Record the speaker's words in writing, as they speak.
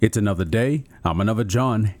It's another day. I'm another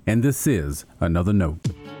John, and this is Another Note.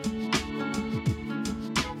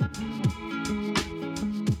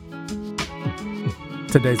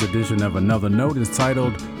 Today's edition of Another Note is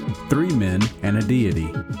titled, Three Men and a Deity.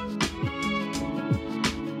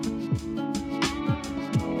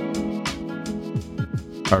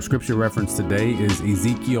 Our scripture reference today is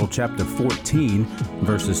Ezekiel chapter 14,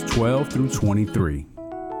 verses 12 through 23.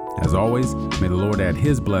 As always, may the Lord add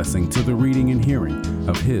His blessing to the reading and hearing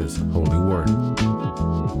of His holy word.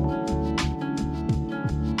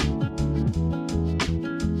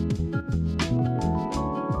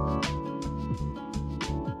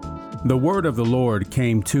 The word of the Lord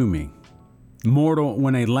came to me. Mortal,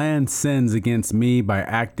 when a land sins against me by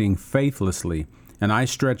acting faithlessly, and I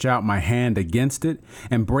stretch out my hand against it,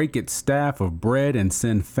 and break its staff of bread, and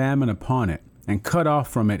send famine upon it, and cut off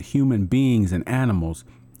from it human beings and animals,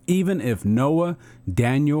 even if Noah,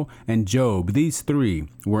 Daniel, and Job, these three,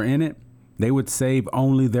 were in it, they would save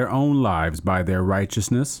only their own lives by their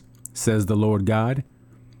righteousness, says the Lord God.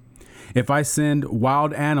 If I send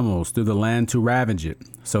wild animals through the land to ravage it,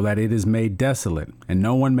 so that it is made desolate, and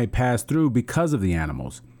no one may pass through because of the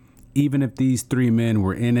animals, even if these three men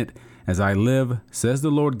were in it, as I live, says the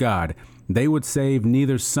Lord God, they would save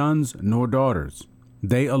neither sons nor daughters.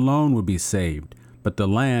 They alone would be saved, but the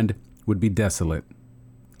land would be desolate.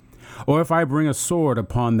 Or if I bring a sword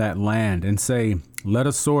upon that land and say, let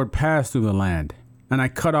a sword pass through the land, and I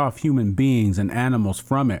cut off human beings and animals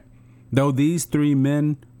from it, though these three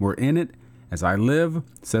men were in it, as I live,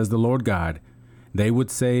 says the Lord God, they would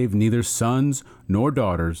save neither sons nor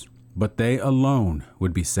daughters, but they alone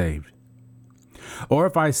would be saved. Or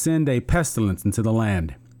if I send a pestilence into the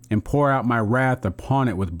land, and pour out my wrath upon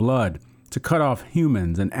it with blood, to cut off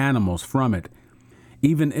humans and animals from it,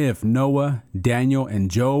 even if Noah, Daniel, and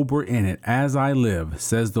Job were in it, as I live,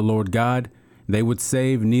 says the Lord God, they would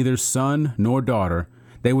save neither son nor daughter.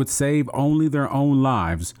 They would save only their own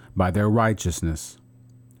lives by their righteousness.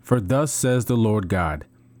 For thus says the Lord God,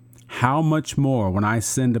 how much more when I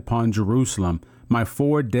send upon Jerusalem my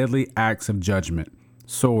four deadly acts of judgment,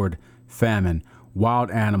 sword, famine, wild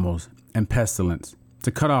animals, and pestilence, to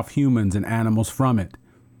cut off humans and animals from it.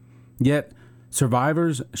 Yet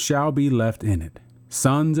survivors shall be left in it,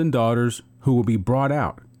 sons and daughters who will be brought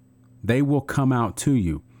out. They will come out to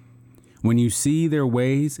you. When you see their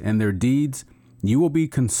ways and their deeds, you will be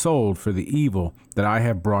consoled for the evil that I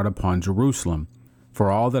have brought upon Jerusalem, for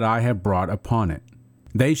all that I have brought upon it.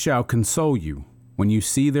 They shall console you when you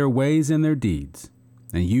see their ways and their deeds,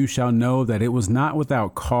 and you shall know that it was not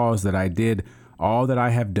without cause that I did all that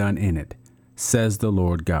I have done in it, says the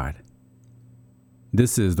Lord God.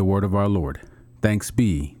 This is the word of our Lord. Thanks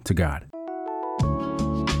be to God.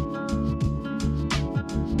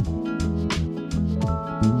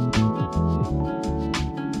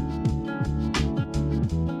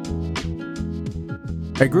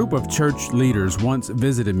 A group of church leaders once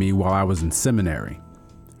visited me while I was in seminary.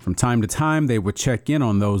 From time to time, they would check in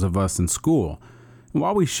on those of us in school. And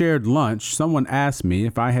while we shared lunch, someone asked me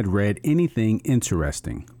if I had read anything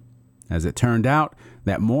interesting. As it turned out,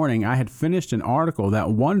 that morning I had finished an article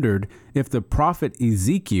that wondered if the prophet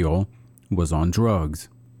Ezekiel was on drugs.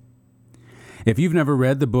 If you've never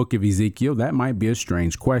read the book of Ezekiel, that might be a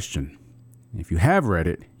strange question. If you have read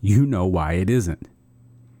it, you know why it isn't.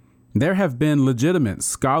 There have been legitimate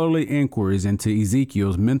scholarly inquiries into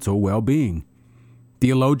Ezekiel's mental well-being.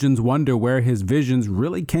 Theologians wonder where his visions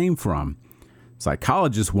really came from.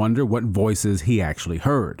 Psychologists wonder what voices he actually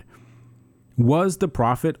heard. Was the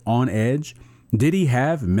prophet on edge? Did he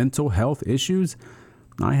have mental health issues?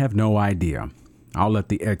 I have no idea. I'll let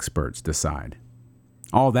the experts decide.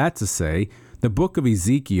 All that to say, the book of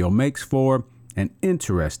Ezekiel makes for an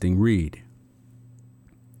interesting read.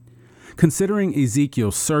 Considering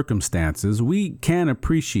Ezekiel's circumstances, we can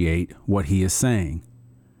appreciate what he is saying.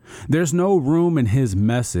 There's no room in his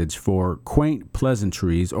message for quaint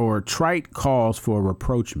pleasantries or trite calls for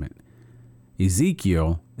rapprochement.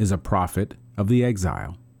 Ezekiel is a prophet of the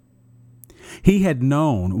exile. He had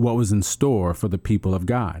known what was in store for the people of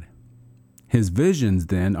God. His visions,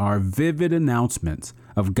 then, are vivid announcements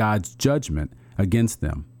of God's judgment against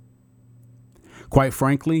them. Quite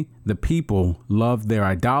frankly, the people loved their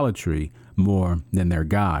idolatry more than their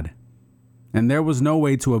God, and there was no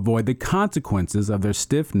way to avoid the consequences of their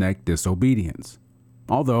stiff-necked disobedience,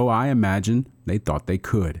 although I imagine they thought they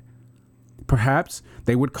could. Perhaps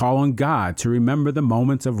they would call on God to remember the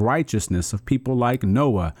moments of righteousness of people like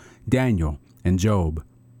Noah, Daniel, and Job.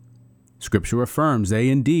 Scripture affirms they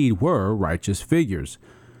indeed were righteous figures,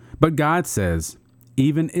 but God says,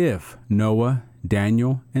 even if Noah,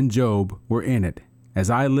 Daniel, and Job were in it, as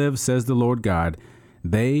I live, says the Lord God,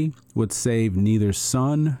 they would save neither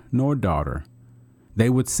son nor daughter. They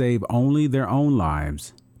would save only their own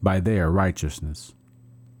lives by their righteousness.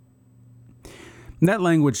 That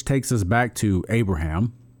language takes us back to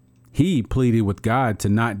Abraham. He pleaded with God to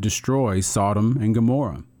not destroy Sodom and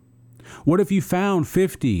Gomorrah. What if you found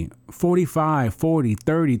 50, 45, 40,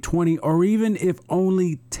 30, 20, or even if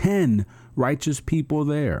only 10 righteous people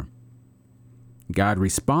there? God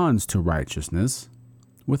responds to righteousness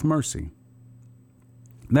with mercy.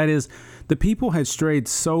 That is, the people had strayed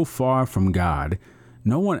so far from God,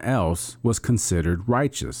 no one else was considered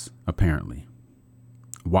righteous, apparently.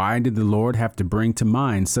 Why did the Lord have to bring to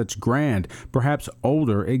mind such grand, perhaps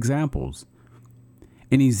older examples?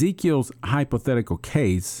 In Ezekiel's hypothetical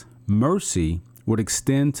case, mercy would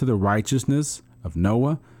extend to the righteousness of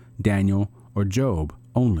Noah, Daniel, or Job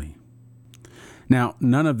only. Now,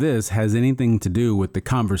 none of this has anything to do with the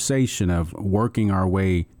conversation of working our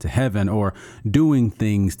way to heaven or doing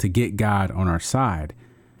things to get God on our side.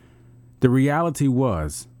 The reality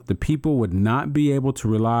was the people would not be able to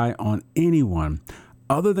rely on anyone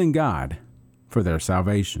other than God for their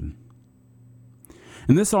salvation.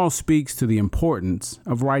 And this all speaks to the importance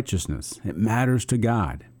of righteousness. It matters to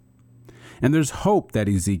God. And there's hope that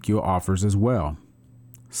Ezekiel offers as well.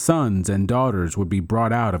 Sons and daughters would be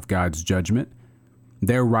brought out of God's judgment.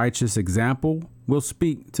 Their righteous example will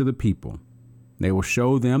speak to the people. They will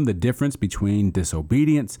show them the difference between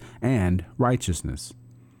disobedience and righteousness.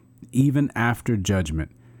 Even after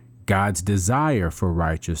judgment, God's desire for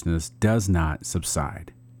righteousness does not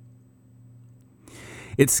subside.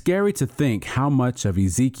 It's scary to think how much of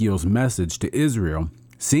Ezekiel's message to Israel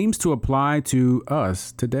seems to apply to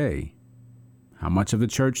us today. How much of the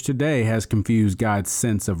church today has confused God's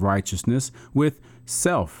sense of righteousness with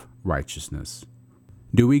self-righteousness?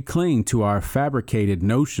 Do we cling to our fabricated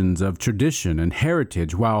notions of tradition and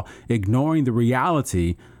heritage while ignoring the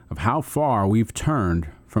reality of how far we've turned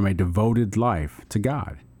from a devoted life to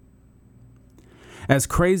God? As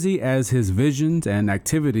crazy as his visions and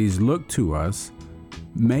activities look to us,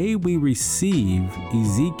 may we receive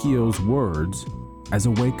Ezekiel's words as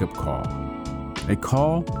a wake-up call, a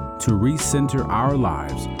call to recenter our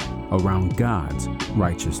lives around God's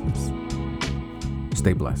righteousness.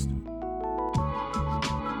 Stay blessed.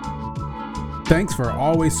 Thanks for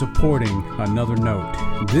always supporting Another Note.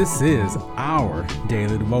 This is our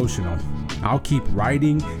daily devotional. I'll keep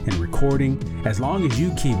writing and recording as long as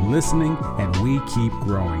you keep listening and we keep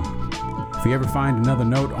growing. If you ever find Another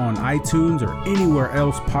Note on iTunes or anywhere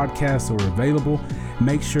else podcasts are available,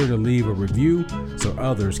 make sure to leave a review so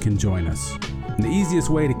others can join us. And the easiest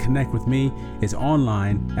way to connect with me is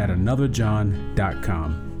online at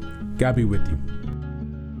anotherjohn.com. God be with you.